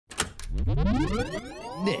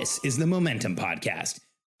This is the Momentum Podcast.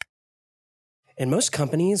 In most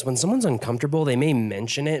companies, when someone's uncomfortable, they may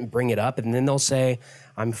mention it and bring it up, and then they'll say,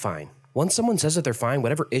 I'm fine. Once someone says that they're fine,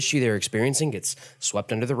 whatever issue they're experiencing gets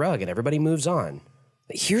swept under the rug and everybody moves on.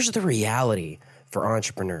 But here's the reality for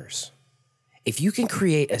entrepreneurs. If you can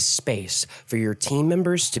create a space for your team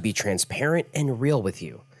members to be transparent and real with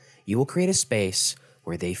you, you will create a space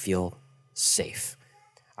where they feel safe.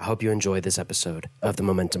 I hope you enjoy this episode of the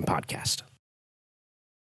Momentum Podcast.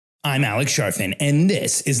 I'm Alex Sharfin, and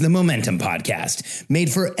this is the Momentum Podcast,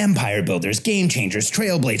 made for empire builders, game changers,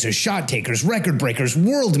 trailblazers, shot takers, record breakers,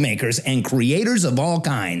 world makers, and creators of all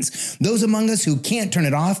kinds. Those among us who can't turn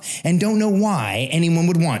it off and don't know why anyone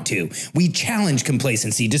would want to. We challenge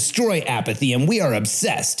complacency, destroy apathy, and we are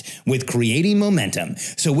obsessed with creating momentum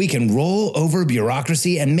so we can roll over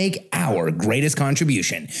bureaucracy and make our greatest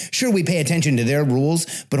contribution. Sure, we pay attention to their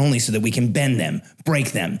rules, but only so that we can bend them,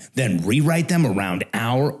 break them, then rewrite them around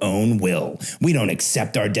our own will. We don't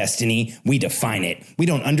accept our destiny, we define it. We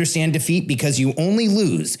don't understand defeat because you only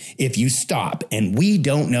lose if you stop, and we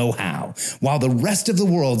don't know how. While the rest of the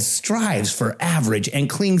world strives for average and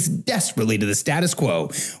clings desperately to the status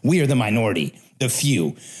quo, we are the minority, the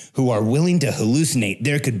few, who are willing to hallucinate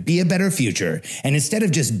there could be a better future. And instead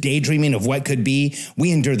of just daydreaming of what could be,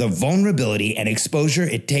 we endure the vulnerability and exposure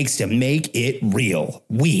it takes to make it real.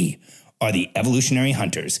 We are the evolutionary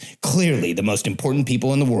hunters, clearly the most important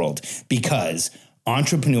people in the world, because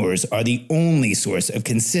entrepreneurs are the only source of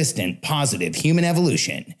consistent, positive human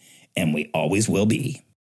evolution, and we always will be.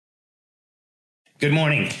 Good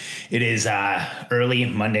morning. It is early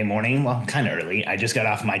Monday morning. Well, kind of early. I just got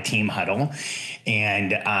off my team huddle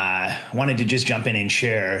and wanted to just jump in and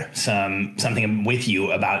share something with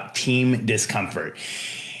you about team discomfort.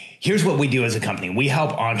 Here's what we do as a company. We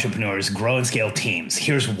help entrepreneurs grow and scale teams.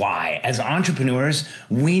 Here's why. As entrepreneurs,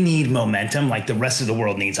 we need momentum like the rest of the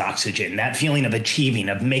world needs oxygen. That feeling of achieving,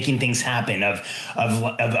 of making things happen, of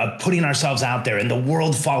putting ourselves out there and the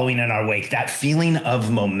world following in our wake. That feeling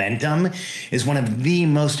of momentum is one of the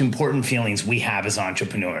most important feelings we have as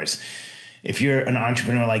entrepreneurs. If you're an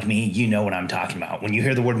entrepreneur like me, you know what I'm talking about. When you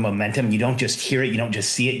hear the word momentum, you don't just hear it, you don't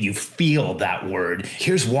just see it, you feel that word.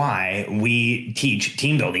 Here's why we teach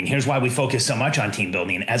team building. Here's why we focus so much on team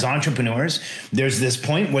building. As entrepreneurs, there's this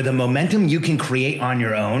point where the momentum you can create on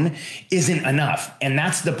your own isn't enough. And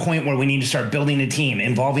that's the point where we need to start building a team,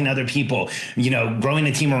 involving other people, growing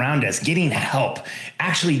a team around us, getting help,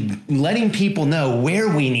 actually letting people know where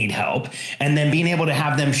we need help, and then being able to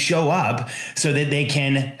have them show up so that they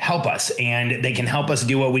can help us and they can help us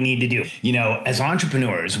do what we need to do. As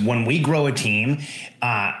entrepreneurs, when we grow a team,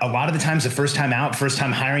 a lot of the times, the first time out, first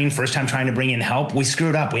time hiring, first time trying to bring in help, we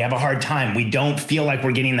screwed up. We have a hard time. We don't feel like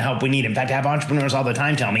we're getting the help we need. In fact, I have entrepreneurs all the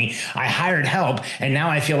time tell me, I hired help and now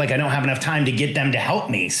I feel like I don't have enough time to get them to help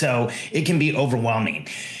me. So it can be overwhelming.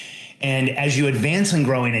 And as you advance in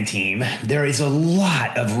growing a team, there is a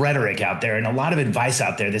lot of rhetoric out there and a lot of advice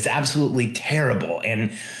out there that's absolutely terrible.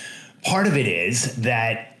 And part of it is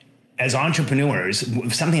that as entrepreneurs,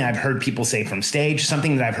 something I've heard people say from stage,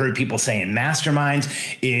 something that I've heard people say in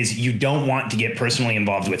masterminds is you don't want to get personally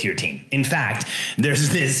involved with your team. In fact, there's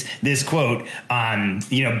this quote on,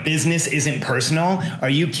 business isn't personal. Are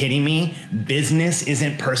you kidding me? Business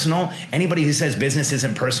isn't personal. Anybody who says business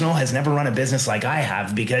isn't personal has never run a business like I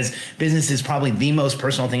have, because business is probably the most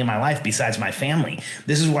personal thing in my life besides my family.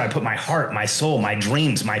 This is where I put my heart, my soul, my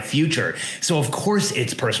dreams, my future. So of course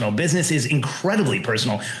it's personal. Business is incredibly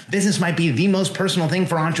personal. Business might be the most personal thing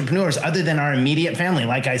for entrepreneurs other than our immediate family,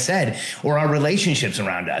 like I said, or our relationships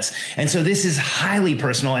around us. And so this is highly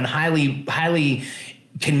personal and highly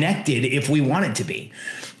connected if we want it to be.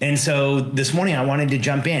 And so this morning I wanted to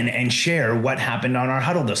jump in and share what happened on our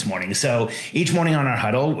huddle this morning. So each morning on our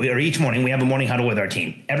huddle, or each morning we have a morning huddle with our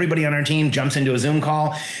team. Everybody on our team jumps into a Zoom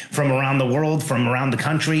call from around the world, from around the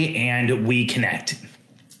country, and we connect.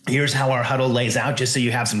 Here's how our huddle lays out, just so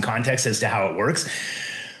you have some context as to how it works.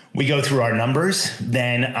 We go through our numbers,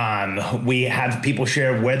 then we have people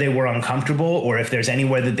share where they were uncomfortable or if there's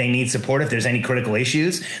anywhere that they need support, if there's any critical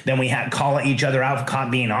issues. Then we call each other out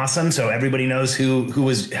for being awesome, so everybody knows who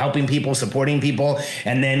is helping people, supporting people,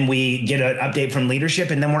 and then we get an update from leadership,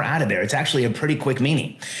 and then we're out of there. It's actually a pretty quick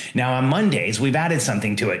meeting. Now on Mondays, we've added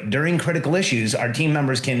something to it. During critical issues, our team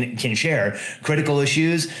members can share critical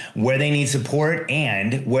issues, where they need support,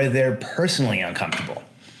 and where they're personally uncomfortable.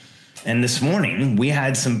 And this morning, we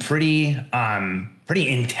had some pretty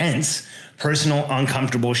intense, personal,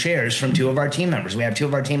 uncomfortable shares from two of our team members. We have two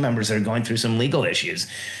of our team members that are going through some legal issues,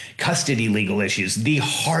 custody legal issues, the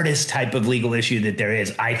hardest type of legal issue that there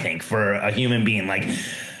is, I think, for a human being. Like,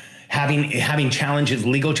 having challenges,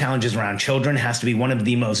 legal challenges around children has to be one of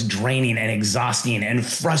the most draining and exhausting and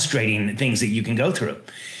frustrating things that you can go through.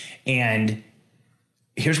 And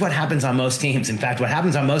here's what happens on most teams. In fact, what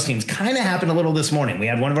happens on most teams kind of happened a little this morning. We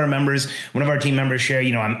had one of our team members share,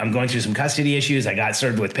 I'm going through some custody issues. I got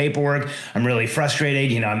served with paperwork. I'm really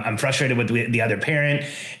frustrated. I'm frustrated with the other parent,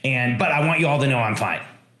 but I want you all to know I'm fine.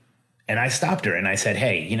 And I stopped her and I said,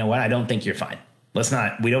 hey, you know what? I don't think you're fine.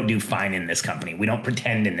 We don't do fine in this company. We don't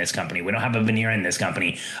pretend in this company. We don't have a veneer in this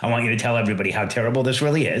company. I want you to tell everybody how terrible this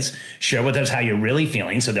really is. Share with us how you're really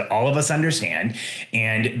feeling so that all of us understand.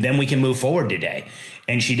 And then we can move forward today.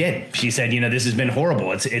 And she did. She said, this has been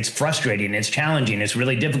horrible. It's frustrating. It's challenging. It's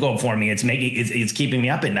really difficult for me. It's keeping me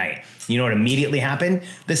up at night. You know what immediately happened?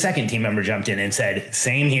 The second team member jumped in and said,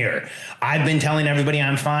 same here. I've been telling everybody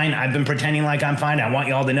I'm fine. I've been pretending like I'm fine. I want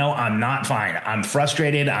you all to know I'm not fine. I'm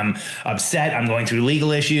frustrated. I'm upset. I'm going through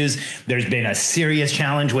legal issues. There's been a serious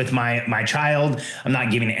challenge with my child. I'm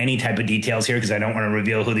not giving any type of details here because I don't want to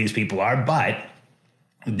reveal who these people are, but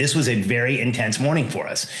this was a very intense morning for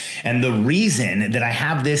us. And the reason that I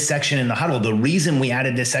have this section in the huddle, the reason we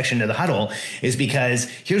added this section to the huddle is because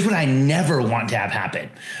here's what I never want to have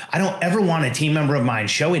happen. I don't ever want a team member of mine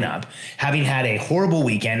showing up, having had a horrible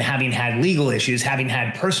weekend, having had legal issues, having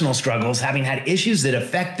had personal struggles, having had issues that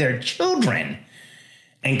affect their children,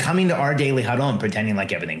 and coming to our daily huddle and pretending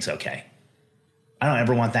like everything's okay. I don't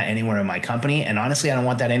ever want that anywhere in my company. And honestly, I don't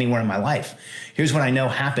want that anywhere in my life. Here's what I know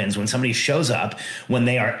happens when somebody shows up, when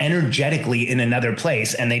they are energetically in another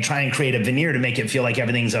place and they try and create a veneer to make it feel like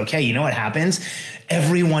everything's okay. You know what happens?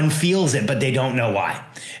 Everyone feels it, but they don't know why.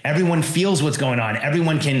 Everyone feels what's going on.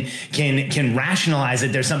 Everyone can rationalize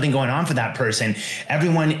that there's something going on for that person.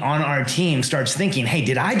 Everyone on our team starts thinking, hey,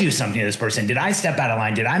 did I do something to this person? Did I step out of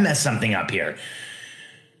line? Did I mess something up here?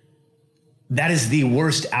 That is the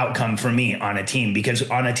worst outcome for me on a team, because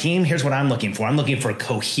on a team, here's what I'm looking for. I'm looking for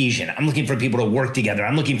cohesion. I'm looking for people to work together.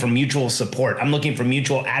 I'm looking for mutual support. I'm looking for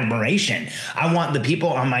mutual admiration. I want the people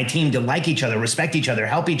on my team to like each other, respect each other,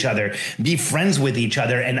 help each other, be friends with each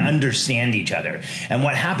other, and understand each other. And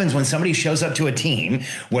what happens when somebody shows up to a team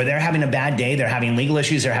where they're having a bad day, they're having legal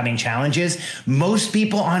issues, they're having challenges, most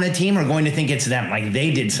people on a team are going to think it's them, like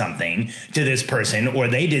they did something to this person, or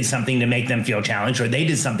they did something to make them feel challenged, or they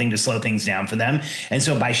did something to slow things down for them. And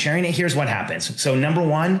so by sharing it, here's what happens. So number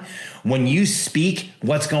one, when you speak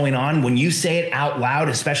what's going on, when you say it out loud,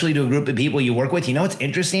 especially to a group of people you work with, you know what's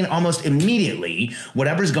interesting? Almost immediately,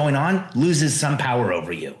 whatever's going on loses some power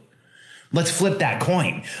over you. Let's flip that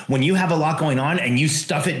coin. When you have a lot going on and you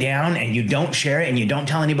stuff it down and you don't share it and you don't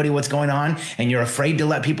tell anybody what's going on and you're afraid to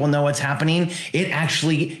let people know what's happening, it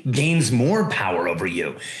actually gains more power over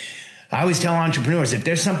you. I always tell entrepreneurs, if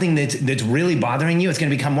there's something that's really bothering you, it's going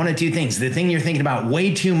to become one of two things: the thing you're thinking about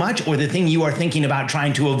way too much, or the thing you are thinking about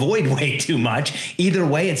trying to avoid way too much. Either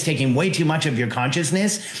way, it's taking way too much of your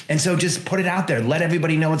consciousness. And so just put it out there. Let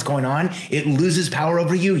everybody know what's going on. It loses power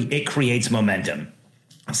over you. It creates momentum.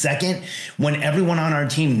 Second, when everyone on our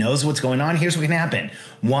team knows what's going on, here's what can happen.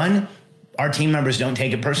 One, our team members don't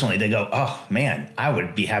take it personally. They go, oh man, I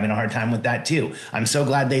would be having a hard time with that too. I'm so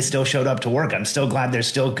glad they still showed up to work. I'm so glad they're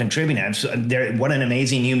still contributing. What an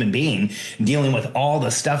amazing human being, dealing with all the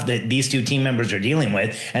stuff that these two team members are dealing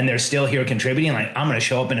with. And they're still here contributing. Like, I'm going to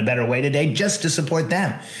show up in a better way today just to support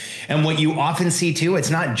them. And what you often see too, it's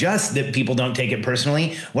not just that people don't take it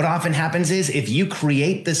personally. What often happens is if you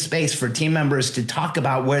create the space for team members to talk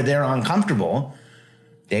about where they're uncomfortable,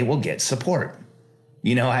 they will get support.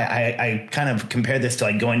 You know, I kind of compare this to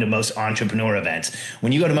like going to most entrepreneur events.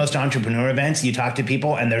 When you go to most entrepreneur events, you talk to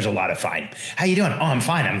people and there's a lot of fine. How you doing? Oh, I'm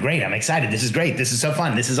fine. I'm great. I'm excited. This is great. This is so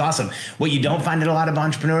fun. This is awesome. What you don't find at a lot of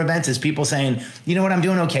entrepreneur events is people saying, you know what, I'm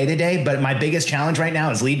doing okay today, but my biggest challenge right now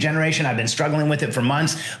is lead generation. I've been struggling with it for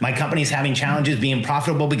months. My company's having challenges being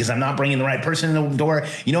profitable because I'm not bringing the right person in the door.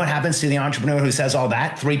 You know what happens to the entrepreneur who says all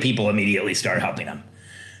that? 3 people immediately start helping them.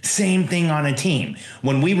 Same thing on a team.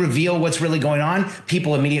 When we reveal what's really going on,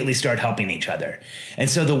 people immediately start helping each other. And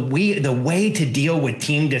so the way to deal with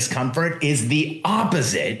team discomfort is the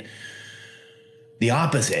opposite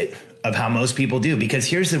of how most people do. Because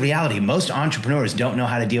here's the reality. Most entrepreneurs don't know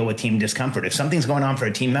how to deal with team discomfort. If something's going on for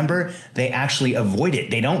a team member, they actually avoid it.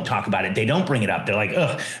 They don't talk about it. They don't bring it up. They're like,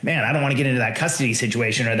 oh man, I don't want to get into that custody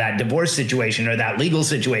situation or that divorce situation or that legal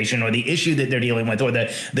situation or the issue that they're dealing with or the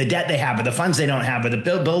debt they have or the funds they don't have or the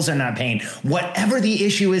bills they're not paying. Whatever the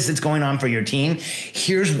issue is that's going on for your team,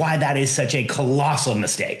 here's why that is such a colossal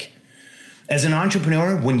mistake. As an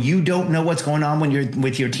entrepreneur, when you don't know what's going on when you're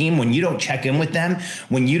with your team, when you don't check in with them,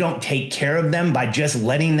 when you don't take care of them by just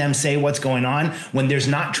letting them say what's going on, when there's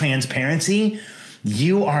not transparency,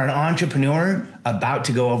 You are an entrepreneur about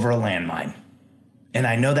to go over a landmine. And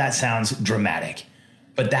I know that sounds dramatic,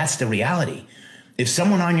 but that's the reality. If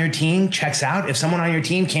someone on your team checks out, if someone on your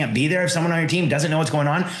team can't be there, if someone on your team doesn't know what's going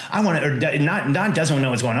on, not doesn't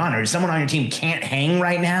know what's going on, or if someone on your team can't hang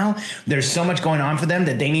right now, there's so much going on for them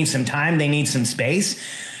that they need some time, they need some space.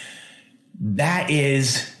 That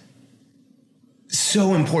is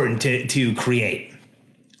so important to create.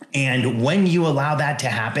 And when you allow that to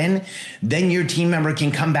happen, then your team member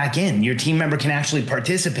can come back in. Your team member can actually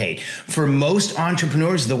participate. For most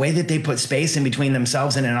entrepreneurs, the way that they put space in between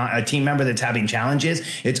themselves and a team member that's having challenges,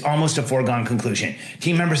 it's almost a foregone conclusion.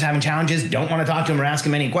 Team members having challenges don't want to talk to them or ask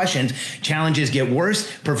them any questions. Challenges get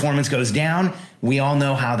worse, performance goes down. We all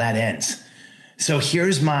know how that ends. So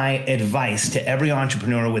here's my advice to every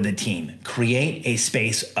entrepreneur with a team. Create a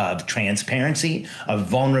space of transparency, of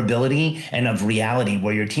vulnerability, and of reality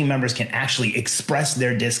where your team members can actually express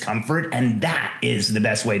their discomfort, and that is the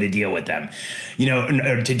best way to deal with them,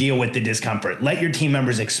 or to deal with the discomfort. Let your team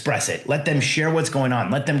members express it. Let them share what's going on.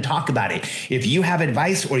 Let them talk about it. If you have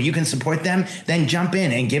advice or you can support them, then jump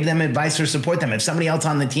in and give them advice or support them. If somebody else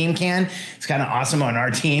on the team can, it's kind of awesome. On our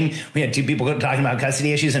team, we had 2 people talking about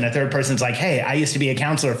custody issues, and a third person's like, hey, I used to be a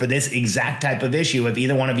counselor for this exact type of issue if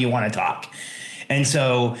either one of you want to talk. And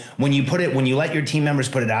so when you let your team members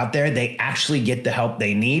put it out there, they actually get the help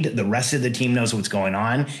they need. The rest of the team knows what's going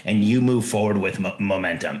on, and you move forward with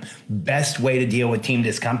momentum. Best way to deal with team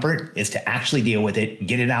discomfort is to actually deal with it,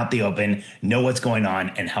 get it out the open, know what's going on,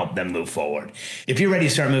 and help them move forward. If you're ready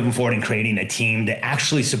to start moving forward and creating a team that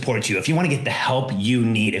actually supports you, if you want to get the help you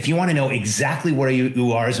need, if you want to know exactly where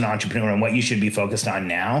you are as an entrepreneur and what you should be focused on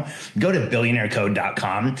now, go to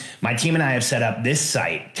billionairecode.com. My team and I have set up this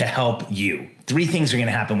site to help you. 3 things are going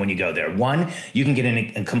to happen when you go there. 1, you can get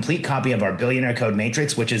a complete copy of our Billionaire Code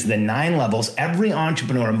Matrix, which is the 9 levels every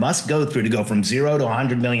entrepreneur must go through to go from 0 to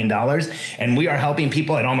 $100 million. And we are helping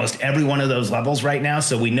people at almost every one of those levels right now,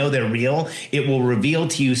 so we know they're real. It will reveal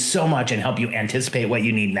to you so much and help you anticipate what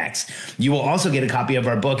you need next. You will also get a copy of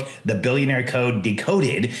our book, The Billionaire Code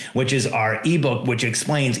Decoded, which is our ebook, which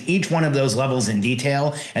explains each one of those levels in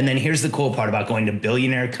detail. And then here's the cool part about going to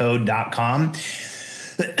billionairecode.com.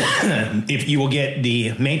 If you will get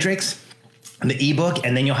the Matrix, the ebook,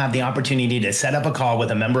 and then you'll have the opportunity to set up a call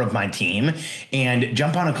with a member of my team and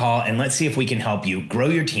jump on a call, and let's see if we can help you grow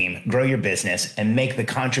your team, grow your business, and make the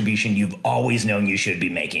contribution you've always known you should be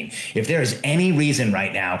making. If there is any reason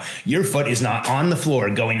right now your foot is not on the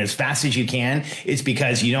floor going as fast as you can, it's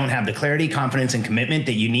because you don't have the clarity, confidence, and commitment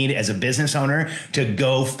that you need as a business owner to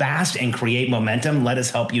go fast and create momentum. Let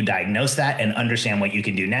us help you diagnose that and understand what you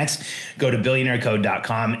can do next. Go to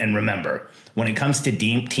billionairecode.com, and remember, when it comes to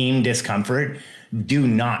team discomfort, do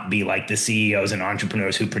not be like the CEOs and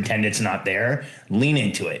entrepreneurs who pretend it's not there. Lean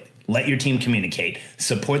into it. Let your team communicate.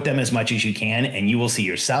 Support them as much as you can, and you will see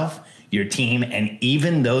yourself, your team, and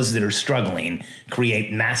even those that are struggling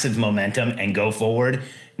create massive momentum and go forward,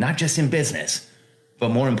 not just in business, but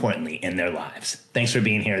more importantly, in their lives. Thanks for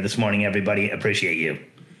being here this morning, everybody. Appreciate you.